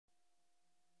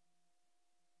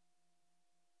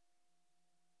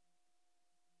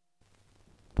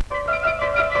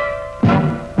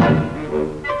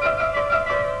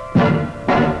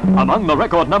Among the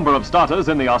record number of starters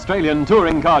in the Australian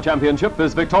Touring Car Championship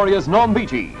is Victoria's Norm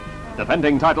Beechey.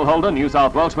 Defending title holder New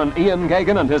South Welshman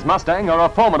Geoghegan and his Mustang are a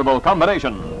formidable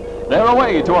combination. They're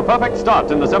away to a perfect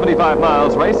start in the 75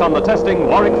 miles race on the testing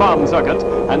Warwick Farm Circuit,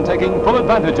 and taking full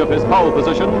advantage of his pole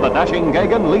position, the dashing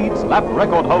Geoghegan leads lap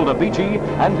record holder Beechey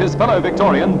and his fellow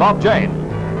Victorian Bob Jane.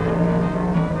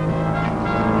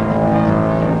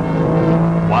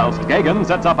 Whilst Geoghegan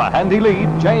sets up a handy lead,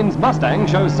 Jane's Mustang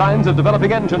shows signs of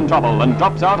developing engine trouble and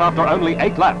drops out after only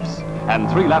 8 laps. And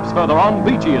 3 laps further on,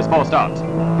 Beechey is forced out.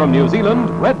 From New Zealand,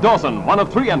 Red Dawson, one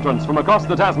of 3 entrants from across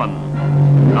the Tasman.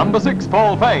 Number 6,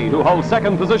 Paul Fahey, who holds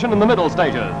 2nd position in the middle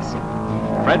stages.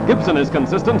 Fred Gibson is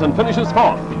consistent and finishes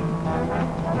 4th.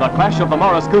 The clash of the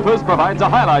Morris Coopers provides a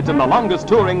highlight in the longest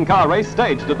touring car race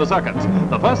staged at the circuit,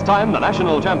 the first time the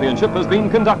National Championship has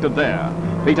been conducted there.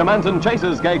 Peter Manton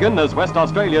chases Geoghegan as West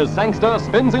Australia's Sangster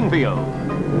spins infield.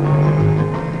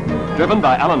 Driven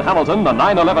by Alan Hamilton, the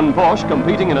 911 Porsche,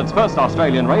 competing in its first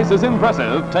Australian race, is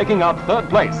impressive, taking out 3rd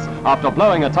place after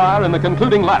blowing a tyre in the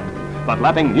concluding lap. But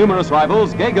lapping numerous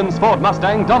rivals, Geoghegan's Ford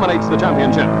Mustang dominates the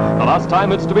championship, the last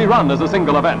time it's to be run as a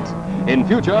single event. In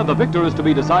future, the victor is to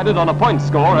be decided on a point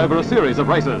score over a series of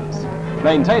races.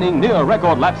 Maintaining near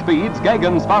record lap speeds,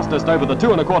 Geoghegan's fastest over the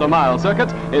 2¼ mile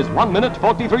circuit is 1 minute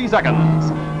 43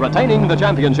 seconds, retaining the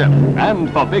championship.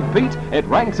 And for Big Pete, it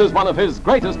ranks as one of his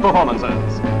greatest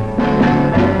performances.